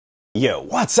Yo,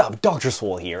 what's up? Dr.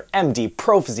 Swole here, MD,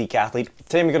 pro physique athlete.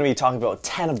 Today I'm going to be talking about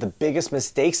 10 of the biggest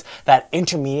mistakes that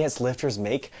intermediate lifters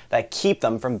make that keep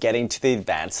them from getting to the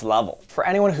advanced level. For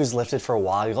anyone who's lifted for a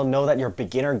while, you'll know that your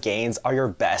beginner gains are your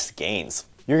best gains.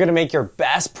 You're going to make your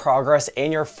best progress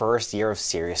in your first year of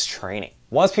serious training.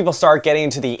 Once people start getting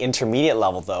into the intermediate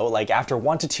level though, like after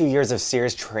 1 to 2 years of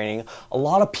serious training, a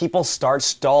lot of people start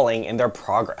stalling in their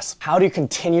progress. How do you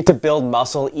continue to build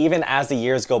muscle even as the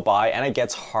years go by and it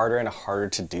gets harder and harder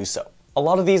to do so? A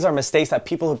lot of these are mistakes that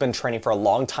people who've been training for a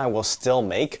long time will still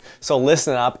make, so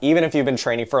listen up even if you've been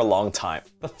training for a long time.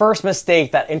 The first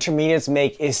mistake that intermediates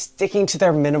make is sticking to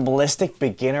their minimalistic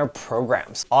beginner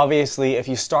programs. Obviously, if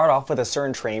you start off with a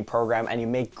certain training program and you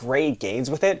make great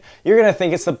gains with it, you're gonna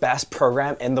think it's the best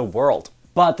program in the world.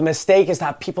 But the mistake is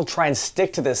that people try and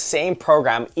stick to the same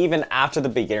program even after the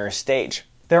beginner stage.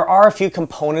 There are a few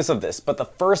components of this, but the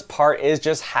first part is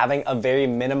just having a very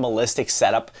minimalistic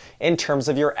setup in terms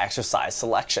of your exercise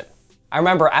selection. I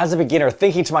remember as a beginner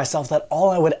thinking to myself that all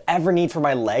I would ever need for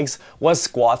my legs was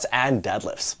squats and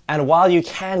deadlifts. And while you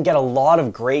can get a lot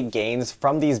of great gains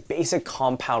from these basic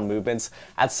compound movements,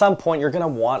 at some point you're going to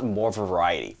want more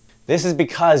variety. This is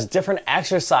because different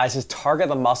exercises target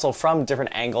the muscle from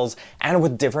different angles and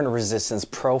with different resistance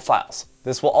profiles.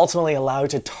 This will ultimately allow you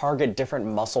to target different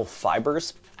muscle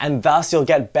fibers, and thus you'll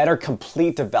get better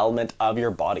complete development of your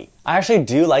body. I actually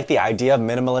do like the idea of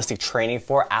minimalistic training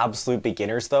for absolute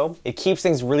beginners though. It keeps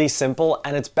things really simple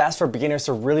and it's best for beginners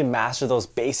to really master those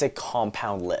basic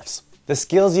compound lifts. The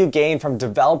skills you gain from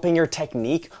developing your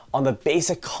technique on the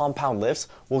basic compound lifts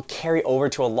will carry over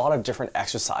to a lot of different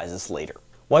exercises later.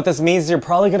 What this means is you're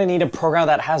probably going to need a program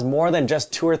that has more than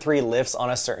just 2 or 3 lifts on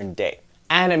a certain day.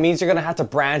 And it means you're going to have to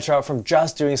branch out from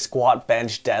just doing squat,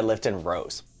 bench, deadlift, and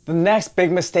rows. The next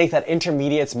big mistake that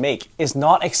intermediates make is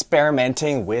not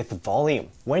experimenting with volume.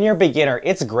 When you're a beginner,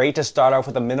 it's great to start off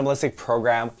with a minimalistic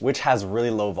program which has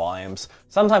really low volumes,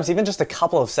 sometimes even just a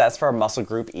couple of sets for a muscle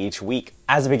group each week.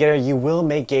 As a beginner, you will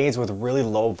make gains with really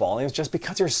low volumes just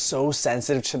because you're so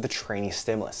sensitive to the training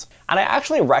stimulus. And I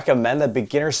actually recommend that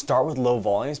beginners start with low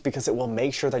volumes because it will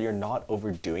make sure that you're not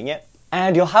overdoing it.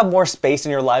 And you'll have more space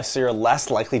in your life so you're less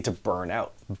likely to burn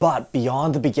out. But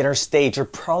beyond the beginner stage, you're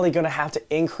probably going to have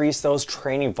to increase those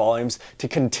training volumes to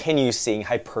continue seeing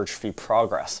hypertrophy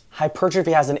progress.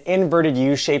 Hypertrophy has an inverted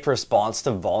U-shaped response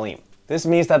to volume. This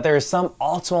means that there is some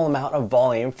optimal amount of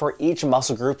volume for each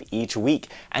muscle group each week,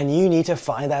 and you need to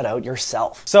find that out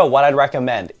yourself. So what I'd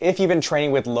recommend, if you've been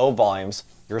training with low volumes,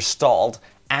 you're stalled,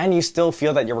 and you still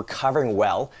feel that you're recovering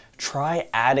well, try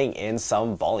adding in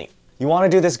some volume. You want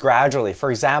to do this gradually. For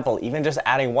example, even just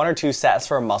adding 1 or 2 sets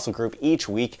for a muscle group each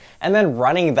week and then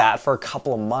running that for a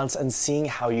couple of months and seeing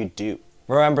how you do.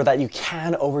 Remember that you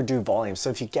can overdo volume,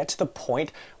 so if you get to the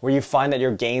point where you find that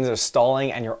your gains are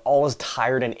stalling and you're always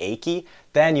tired and achy,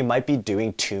 then you might be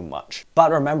doing too much. But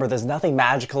remember, there's nothing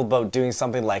magical about doing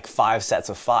something like 5 sets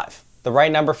of 5. The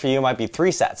right number for you might be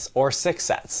 3 sets or 6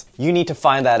 sets. You need to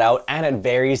find that out, and it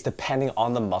varies depending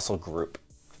on the muscle group.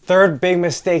 Third big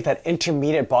mistake that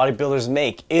intermediate bodybuilders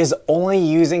make is only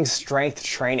using strength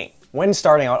training. When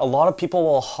starting out, a lot of people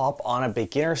will hop on a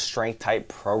beginner strength type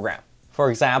program. For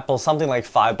example, something like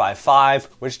 5x5,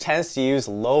 which tends to use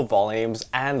low volumes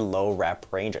and low rep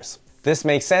ranges. This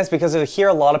makes sense because you'll hear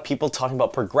a lot of people talking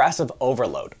about progressive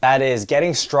overload. That is,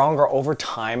 getting stronger over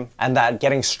time, and that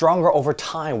getting stronger over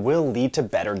time will lead to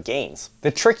better gains. The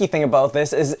tricky thing about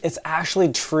this is it's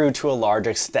actually true to a large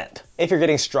extent. If you're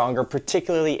getting stronger,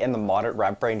 particularly in the moderate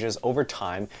rep ranges over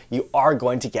time, you are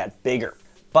going to get bigger.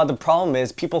 But the problem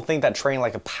is people think that training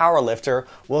like a powerlifter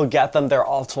will get them their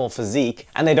optimal physique,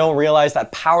 and they don't realize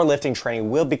that powerlifting training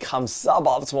will become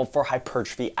suboptimal for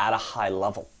hypertrophy at a high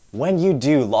level. When you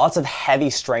do lots of heavy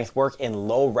strength work in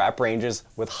low rep ranges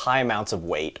with high amounts of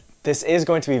weight, this is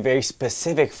going to be very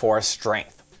specific for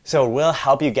strength. So it will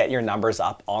help you get your numbers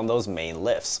up on those main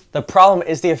lifts. The problem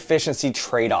is the efficiency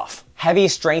trade-off. Heavy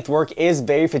strength work is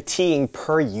very fatiguing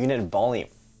per unit volume.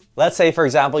 Let's say, for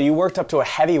example, you worked up to a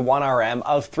heavy 1 RM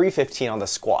of 315 on the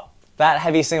squat. That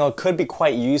heavy single could be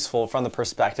quite useful from the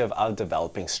perspective of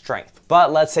developing strength.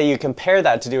 But let's say you compare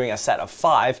that to doing a set of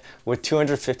 5 with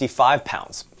 255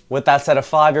 pounds. With that set of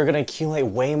 5, you're going to accumulate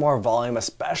way more volume,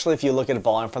 especially if you look at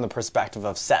volume from the perspective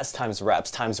of sets times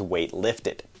reps times weight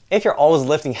lifted. If you're always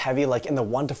lifting heavy like in the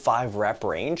 1 to 5 rep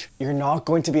range, you're not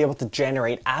going to be able to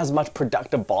generate as much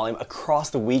productive volume across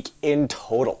the week in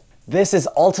total. This is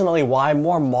ultimately why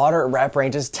more moderate rep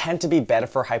ranges tend to be better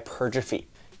for hypertrophy.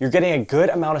 You're getting a good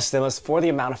amount of stimulus for the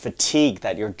amount of fatigue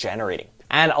that you're generating.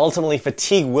 And ultimately,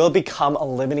 fatigue will become a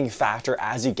limiting factor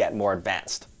as you get more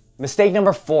advanced. Mistake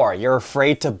number 4, you're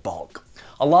afraid to bulk.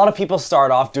 A lot of people start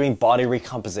off doing body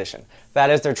recomposition. That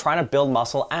is, they're trying to build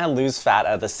muscle and lose fat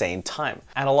at the same time.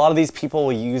 And a lot of these people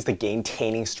will use the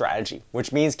gaintaining strategy,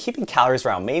 which means keeping calories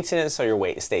around maintenance so your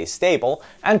weight stays stable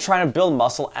and trying to build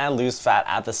muscle and lose fat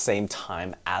at the same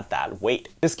time at that weight.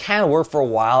 This can work for a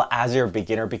while as you're a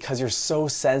beginner because you're so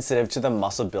sensitive to the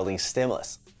muscle building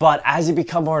stimulus. But as you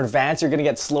become more advanced, you're going to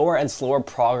get slower and slower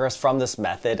progress from this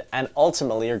method, and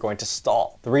ultimately you're going to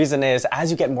stall. The reason is,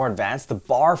 as you get more advanced, the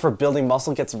bar for building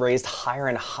muscle gets raised higher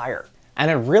and higher.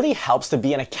 And it really helps to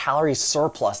be in a calorie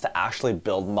surplus to actually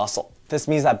build muscle. This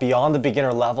means that beyond the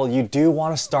beginner level, you do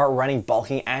want to start running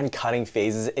bulking and cutting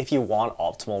phases if you want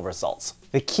optimal results.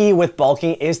 The key with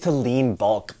bulking is to lean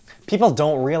bulk. People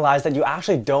don't realize that you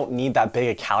actually don't need that big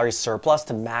a calorie surplus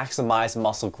to maximize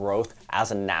muscle growth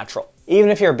as a natural. Even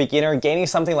if you're a beginner, gaining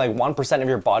something like 1% of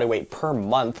your body weight per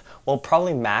month will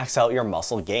probably max out your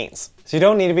muscle gains. So you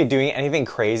don't need to be doing anything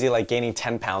crazy like gaining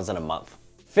 10 pounds in a month.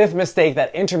 Fifth mistake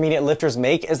that intermediate lifters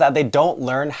make is that they don't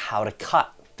learn how to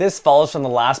cut. This follows from the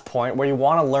last point where you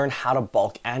want to learn how to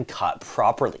bulk and cut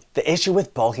properly. The issue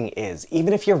with bulking is,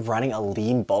 even if you're running a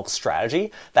lean bulk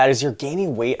strategy, that is, you're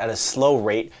gaining weight at a slow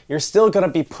rate, you're still going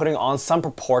to be putting on some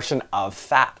proportion of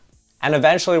fat. And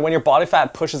eventually, when your body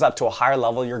fat pushes up to a higher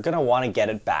level, you're going to want to get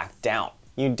it back down.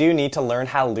 You do need to learn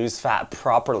how to lose fat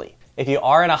properly. If you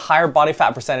are in a higher body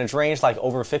fat percentage range, like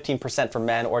over 15% for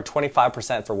men or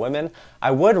 25% for women,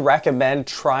 I would recommend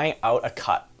trying out a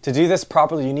cut. To do this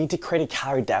properly, you need to create a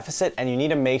calorie deficit and you need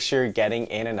to make sure you're getting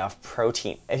in enough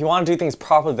protein. If you want to do things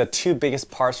properly, the two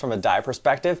biggest parts from a diet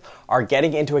perspective are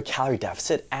getting into a calorie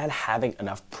deficit and having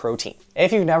enough protein.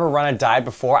 If you've never run a diet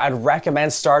before, I'd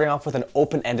recommend starting off with an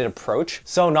open-ended approach.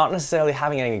 So not necessarily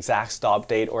having an exact stop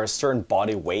date or a certain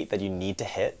body weight that you need to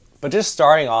hit, but just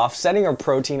starting off, setting your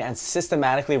protein and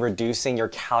systematically reducing your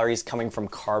calories coming from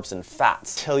carbs and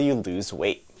fats till you lose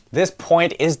weight. This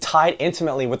point is tied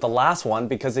intimately with the last one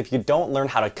because if you don't learn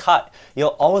how to cut,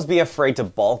 you'll always be afraid to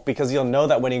bulk because you'll know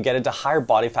that when you get into higher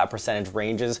body fat percentage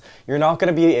ranges, you're not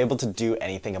going to be able to do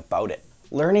anything about it.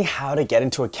 Learning how to get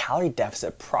into a calorie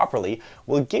deficit properly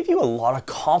will give you a lot of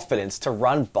confidence to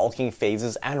run bulking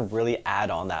phases and really add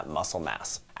on that muscle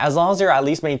mass. As long as you're at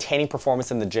least maintaining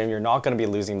performance in the gym, you're not going to be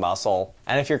losing muscle.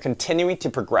 And if you're continuing to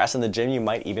progress in the gym, you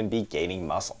might even be gaining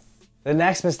muscle. The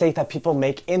next mistake that people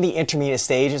make in the intermediate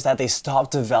stage is that they stop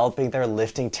developing their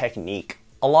lifting technique.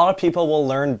 A lot of people will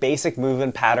learn basic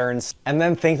movement patterns and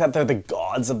then think that they're the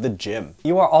gods of the gym.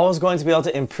 You are always going to be able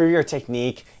to improve your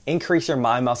technique, increase your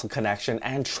mind-muscle connection,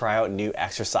 and try out new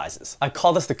exercises. I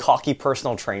call this the cocky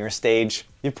personal trainer stage.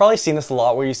 You've probably seen this a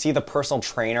lot where you see the personal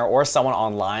trainer or someone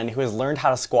online who has learned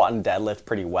how to squat and deadlift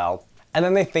pretty well, and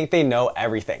then they think they know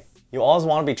everything. You always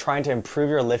want to be trying to improve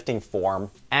your lifting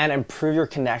form and improve your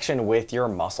connection with your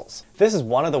muscles. This is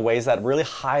one of the ways that really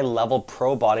high-level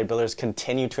pro bodybuilders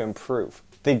continue to improve.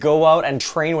 They go out and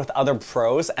train with other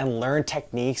pros and learn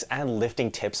techniques and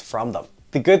lifting tips from them.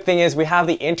 The good thing is we have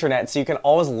the internet, so you can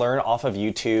always learn off of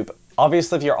YouTube.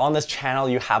 Obviously, if you're on this channel,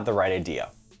 you have the right idea.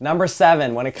 Number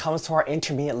 7, when it comes to our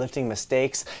intermediate lifting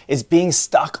mistakes, is being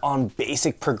stuck on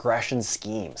basic progression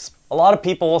schemes. A lot of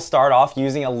people will start off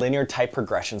using a linear type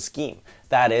progression scheme.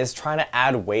 That is, trying to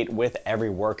add weight with every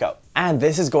workout. And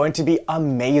this is going to be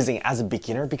amazing as a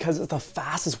beginner because it's the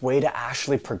fastest way to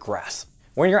actually progress.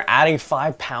 When you're adding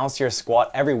 5 pounds to your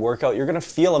squat every workout, you're gonna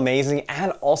feel amazing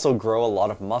and also grow a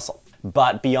lot of muscle.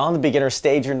 But beyond the beginner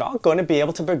stage, you're not going to be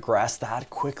able to progress that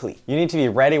quickly. You need to be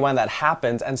ready when that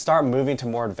happens and start moving to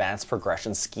more advanced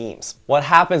progression schemes. What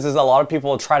happens is a lot of people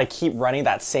will try to keep running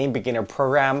that same beginner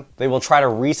program. They will try to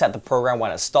reset the program when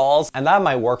it stalls, and that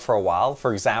might work for a while.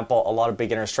 For example, a lot of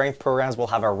beginner strength programs will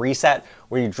have a reset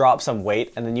where you drop some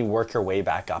weight and then you work your way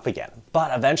back up again.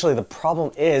 But eventually the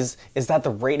problem is that the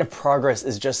rate of progress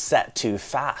is just set too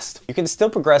fast. You can still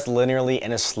progress linearly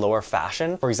in a slower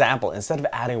fashion. For example, instead of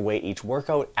adding weight each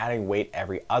workout, adding weight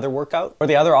every other workout. Or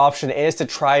the other option is to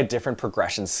try a different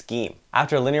progression scheme.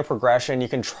 After linear progression, you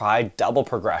can try double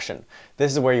progression.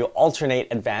 This is where you alternate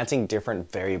advancing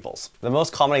different variables. The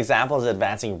most common example is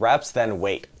advancing reps, then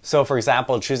weight. So for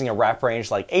example, choosing a rep range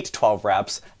like 8 to 12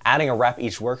 reps, adding a rep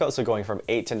each workout, so going from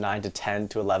 8 to 9 to 10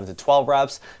 to 11 to 12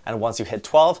 reps, and once you hit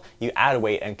 12, you add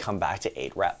weight and come back to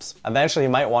 8 reps. Eventually,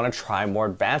 you might want to try more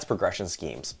advanced progression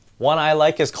schemes. One I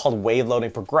like is called wave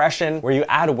loading progression, where you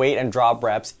add weight and drop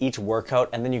reps each workout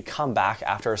and then you come back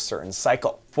after a certain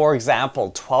cycle. For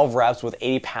example, 12 reps with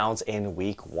 80 pounds in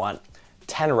week 1,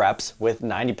 10 reps with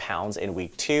 90 pounds in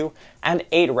week 2, and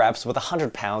 8 reps with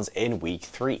 100 pounds in week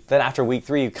 3. Then after week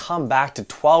 3, you come back to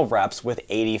 12 reps with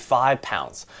 85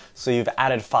 pounds. So you've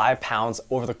added 5 pounds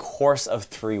over the course of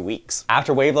 3 weeks.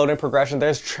 After wave loading progression,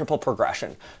 there's triple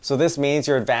progression. So this means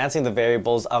you're advancing the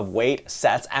variables of weight,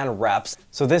 sets, and reps.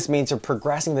 So this means you're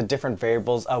progressing the different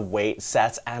variables of weight,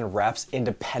 sets, and reps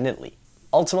independently.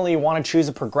 Ultimately, you want to choose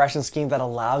a progression scheme that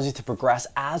allows you to progress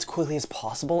as quickly as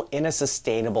possible in a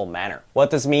sustainable manner.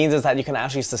 What this means is that you can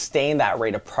actually sustain that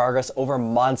rate of progress over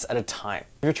months at a time.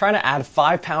 If you're trying to add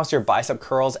 5 pounds to your bicep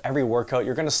curls every workout,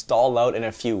 you're going to stall out in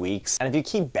a few weeks. And if you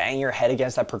keep banging your head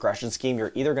against that progression scheme,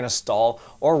 you're either going to stall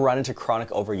or run into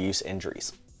chronic overuse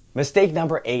injuries. Mistake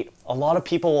number 8. A lot of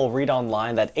people will read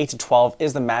online that 8 to 12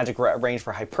 is the magic rep range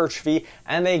for hypertrophy,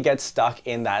 and they get stuck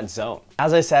in that zone.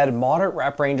 As I said, moderate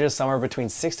rep ranges somewhere between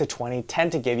 6 to 20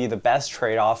 tend to give you the best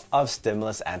trade-off of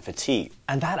stimulus and fatigue.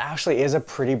 And that actually is a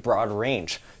pretty broad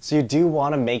range, so you do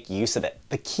want to make use of it.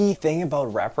 The key thing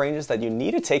about rep ranges that you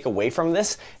need to take away from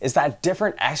this is that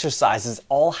different exercises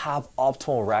all have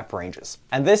optimal rep ranges.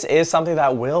 And this is something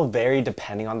that will vary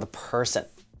depending on the person.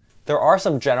 There are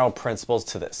some general principles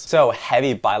to this. So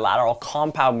heavy bilateral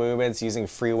compound movements using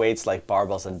free weights like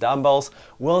barbells and dumbbells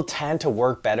will tend to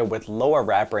work better with lower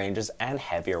rep ranges and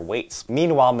heavier weights.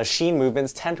 Meanwhile, machine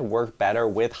movements tend to work better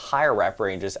with higher rep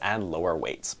ranges and lower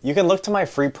weights. You can look to my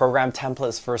free program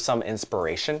templates for some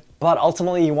inspiration, but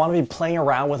ultimately you want to be playing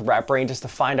around with rep ranges to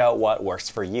find out what works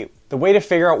for you. The way to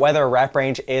figure out whether a rep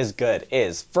range is good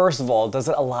is, first of all, does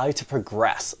it allow you to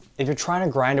progress? If you're trying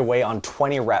to grind away on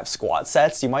 20 rep squat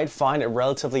sets, you might find it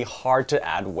relatively hard to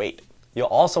add weight. You'll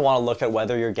also want to look at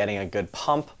whether you're getting a good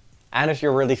pump and if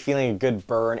you're really feeling a good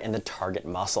burn in the target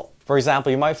muscle. For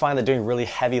example, you might find that doing really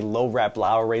heavy low rep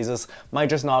lateral raises might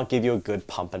just not give you a good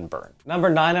pump and burn. Number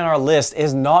 9 on our list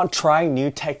is not trying new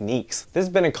techniques. This has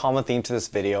been a common theme to this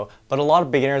video, but a lot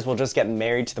of beginners will just get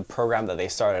married to the program that they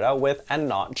started out with and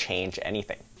not change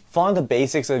anything. Following the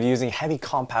basics of using heavy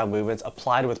compound movements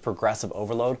applied with progressive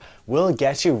overload will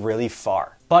get you really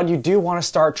far. But you do want to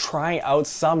start trying out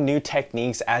some new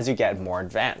techniques as you get more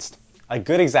advanced. A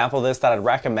good example of this that I'd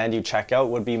recommend you check out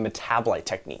would be metabolite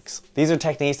techniques. These are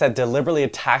techniques that deliberately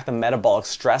attack the metabolic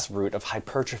stress route of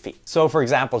hypertrophy. So for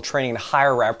example, training in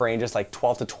higher rep ranges like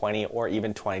 12 to 20 or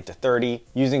even 20 to 30,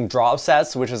 using drop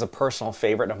sets, which is a personal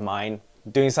favorite of mine,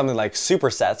 doing something like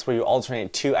supersets where you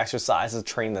alternate 2 exercises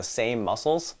training the same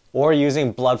muscles, or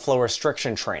using blood flow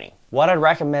restriction training. What I'd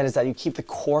recommend is that you keep the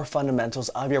core fundamentals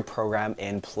of your program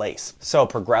in place. So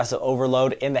progressive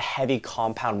overload in the heavy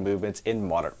compound movements in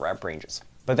moderate rep ranges.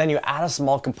 But then you add a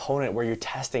small component where you're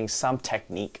testing some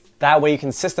technique. That way you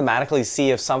can systematically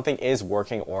see if something is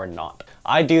working or not.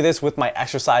 I do this with my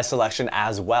exercise selection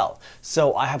as well.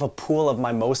 So I have a pool of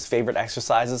my most favorite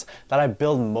exercises that I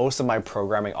build most of my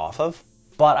programming off of.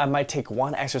 But I might take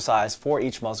one exercise for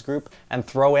each muscle group and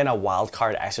throw in a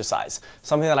wildcard exercise,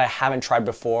 something that I haven't tried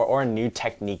before or a new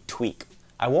technique tweak.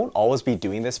 I won't always be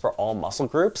doing this for all muscle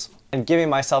groups and giving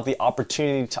myself the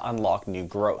opportunity to unlock new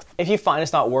growth. If you find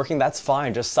it's not working, that's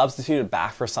fine. Just substitute it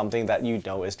back for something that you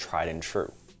know is tried and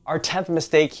true. Our 10th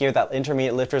mistake here that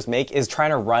intermediate lifters make is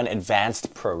trying to run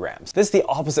advanced programs. This is the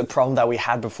opposite problem that we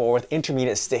had before with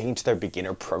intermediate sticking to their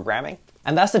beginner programming.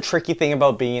 And that's the tricky thing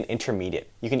about being an intermediate.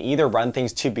 You can either run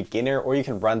things to beginner or you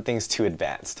can run things to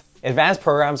advanced. Advanced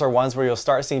programs are ones where you'll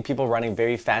start seeing people running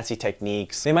very fancy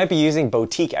techniques. They might be using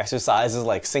boutique exercises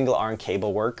like single arm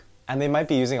cable work, and they might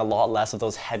be using a lot less of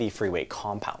those heavy free weight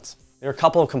compounds. There are a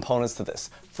couple of components to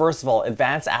this. First of all,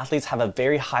 advanced athletes have a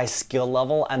very high skill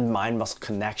level and mind-muscle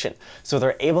connection, so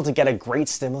they're able to get a great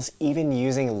stimulus even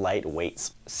using light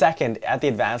weights. Second, at the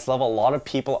advanced level, a lot of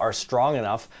people are strong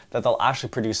enough that they'll actually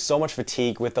produce so much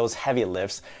fatigue with those heavy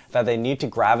lifts that they need to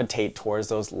gravitate towards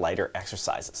those lighter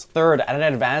exercises. Third, at an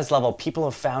advanced level, people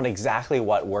have found exactly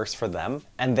what works for them,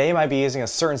 and they might be using a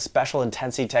certain special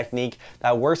intensity technique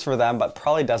that works for them but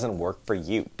probably doesn't work for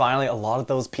you. Finally, a lot of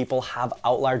those people have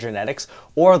outlier genetics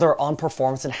or they're on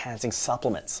performance enhancing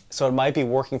supplements, so it might be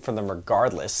working for them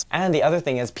regardless. And the other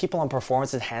thing is, people on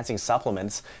performance enhancing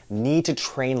supplements need to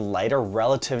train lighter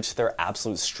relative to their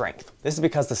absolute strength. This is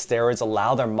because the steroids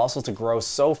allow their muscle to grow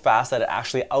so fast that it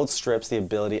actually outstrips the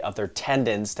ability of their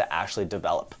tendons to actually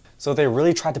develop. So if they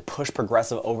really tried to push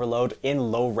progressive overload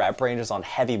in low rep ranges on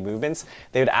heavy movements,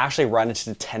 they would actually run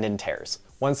into tendon tears.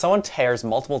 When someone tears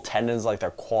multiple tendons like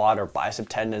their quad or bicep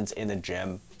tendons in the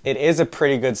gym, it is a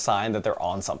pretty good sign that they're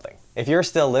on something. If you're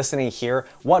still listening here,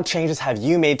 what changes have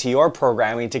you made to your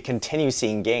programming to continue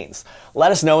seeing gains?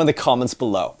 Let us know in the comments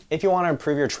below. If you want to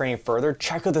improve your training further,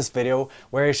 check out this video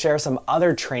where I share some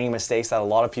other training mistakes that a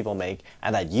lot of people make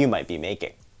and that you might be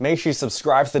making. Make sure you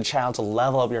subscribe to the channel to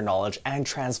level up your knowledge and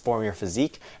transform your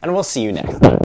physique, and we'll see you next time.